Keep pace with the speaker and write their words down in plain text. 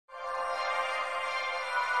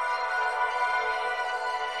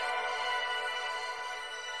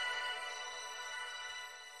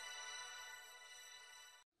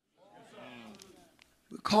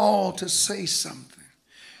called to say something.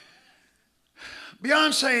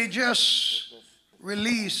 Beyonce just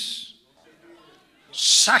released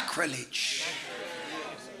Sacrilege.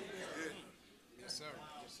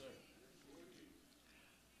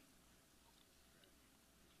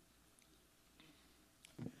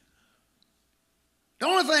 The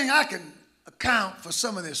only thing I can account for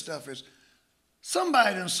some of this stuff is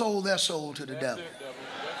somebody done sold their soul to the devil.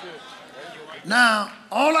 Now,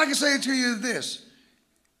 all I can say to you is this.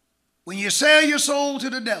 When you sell your soul to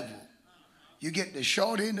the devil, you get the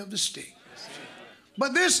short end of the stick.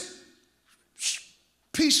 But this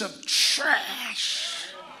piece of trash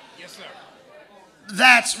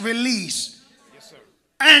that's released,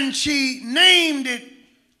 and she named it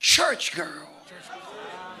Church Girl.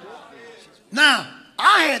 Now,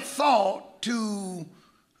 I had thought to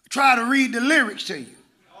try to read the lyrics to you,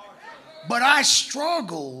 but I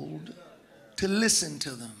struggled to listen to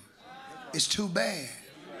them. It's too bad.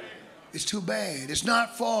 It's too bad. It's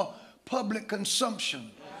not for public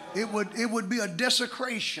consumption. It would be a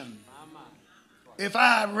desecration if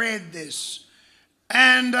I read this.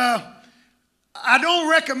 And I don't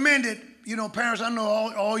recommend it. You know, parents, I know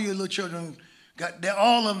all your little children they're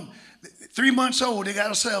all of them 3 months old, they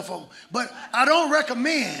got a cell phone. But I don't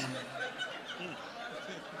recommend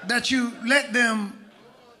that you let them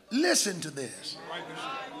listen to this.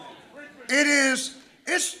 It's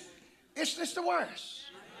the worst.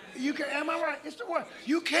 Am I right? It's the worst.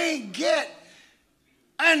 You can't get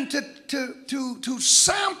and to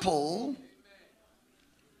sample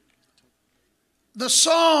the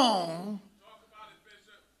song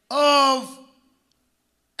of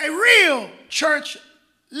a real church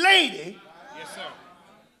lady. Yes, sir.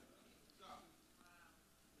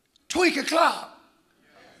 Tweak a clock.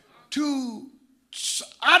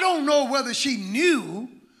 I don't know whether she knew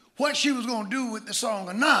what she was going to do with the song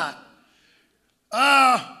or not.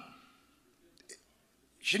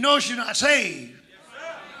 She knows she's not saved.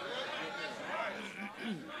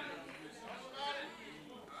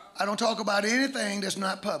 I don't talk about anything that's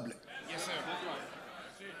not public. Yes, sir.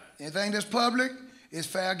 Anything that's public is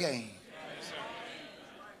fair game. Yes, sir.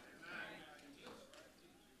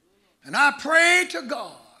 And I pray to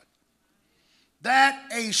God that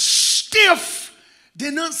a stiff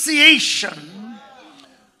denunciation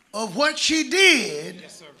of what she did,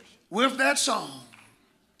 yes, sir, with that song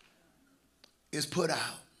is put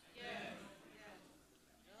out.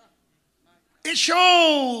 It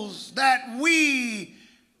shows that we're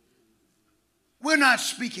not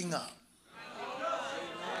speaking up.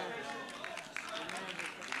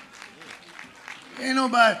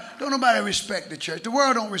 Don't nobody respect the church. The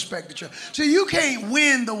world don't respect the church. See, you can't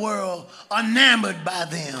win the world enamored by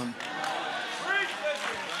them.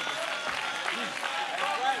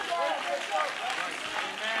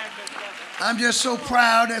 I'm just so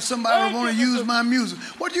proud that somebody want to use my music.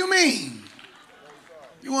 What do you mean?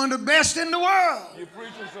 You're one of the best in the world. You're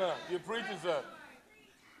preaching, sir. You're preaching, sir.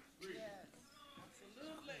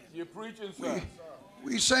 You're preaching, sir.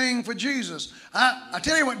 We sing for Jesus. I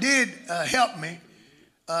tell you what did help me.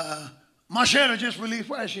 Marshetta just released,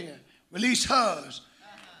 where is she at? Released hers.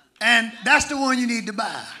 And that's the one you need to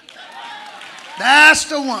buy. That's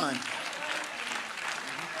the one.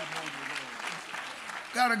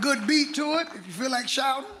 Got a good beat to it if you feel like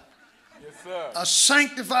shouting. Yes, sir. A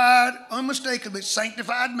sanctified, unmistakably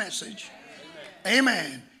sanctified message.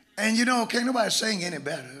 Amen. And you know, can't nobody sing any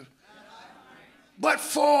better. But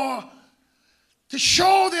to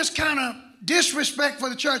show this kind of disrespect for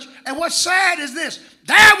the church, and what's sad is this,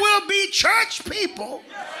 there will be church people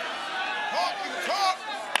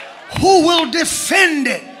who will defend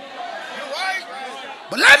it.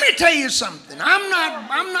 But let me tell you something. I'm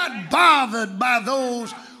not bothered by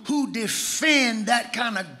those who defend that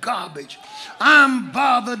kind of garbage. I'm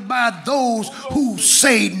bothered by those who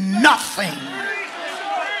say nothing.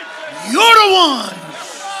 You're the ones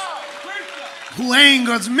who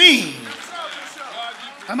angers me.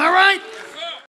 Am I right?